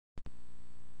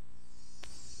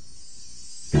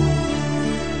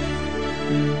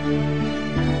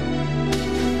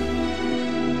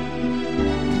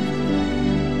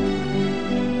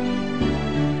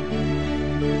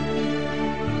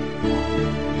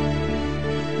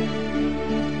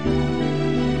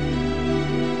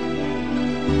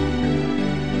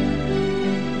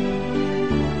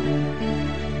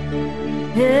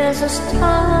There's a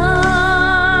star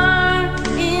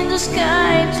in the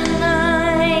sky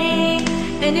tonight,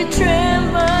 and it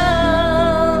trembles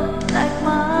like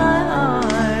my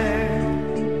heart.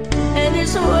 And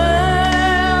it's a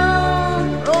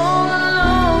world all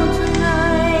alone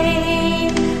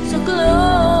tonight, so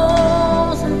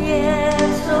close and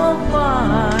yet so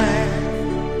far.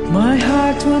 My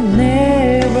heart would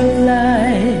never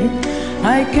lie,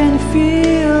 I can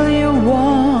feel you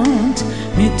want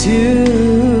me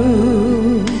to.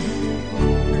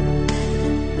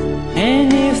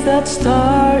 And if that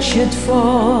star should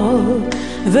fall,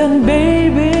 then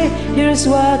baby, here's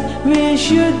what we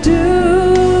should do.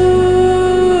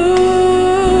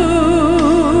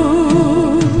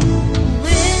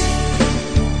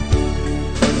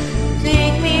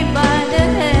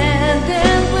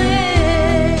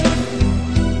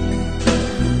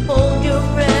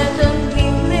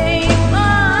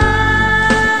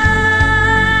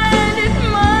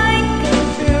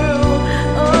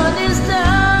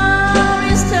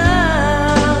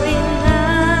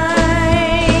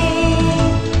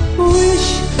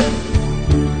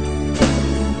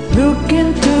 Look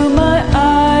into my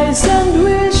eyes and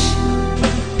wish.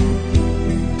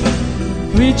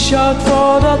 Reach out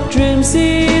for that dream,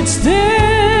 see it's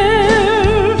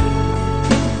there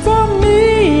for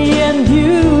me and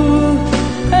you,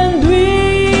 and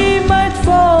we might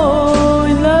fall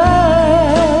in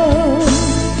love.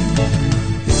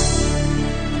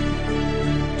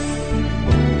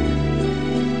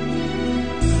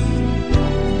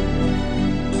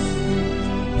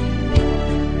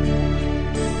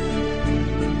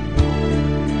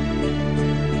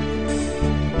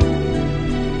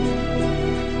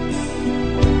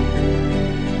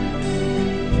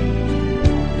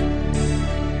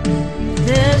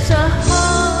 There's a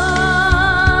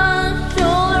hush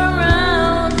all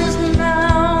around us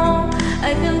now,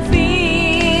 I can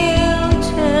feel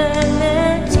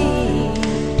eternity.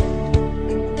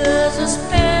 There's a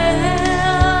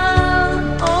spell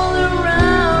all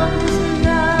around us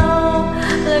now,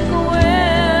 like a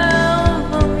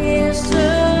well of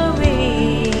history.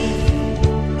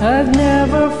 I've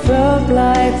never felt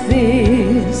like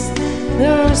this,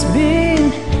 there's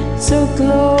been so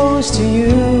close to you.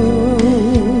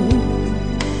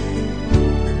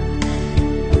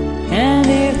 And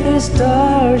if the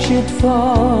star should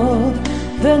fall,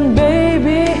 then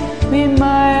baby, we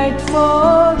might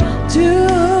fall too.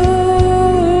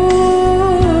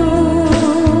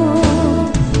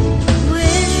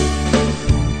 Wish,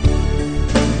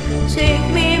 take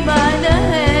me by the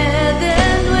hand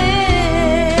and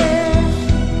wish.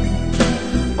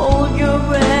 Hold your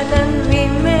breath and we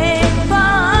may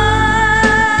find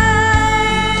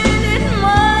it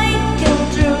might come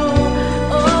true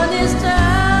on this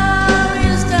starry,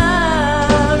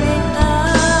 starry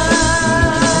night.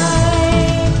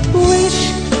 Wish,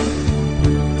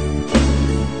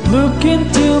 look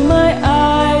into my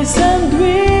eyes and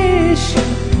wish.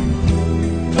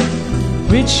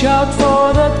 Reach out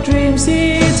for that dream,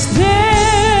 see it's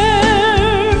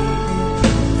there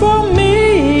for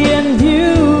me and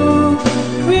you,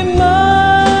 we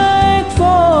might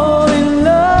fall in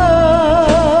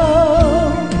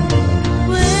love.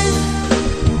 Wish,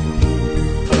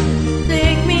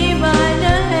 take me by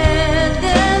the hand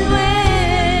and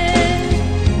wish.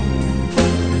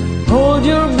 Hold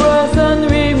your breath and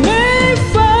we may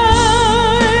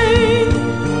find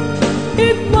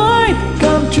it might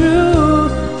come true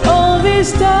on this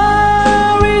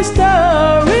starry,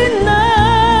 starry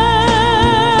night.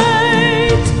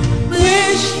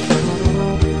 Wish,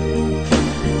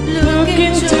 Look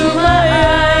into my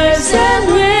eyes and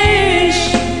wish.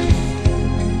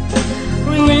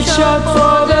 Reach out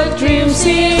for the dream,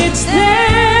 see it's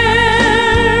there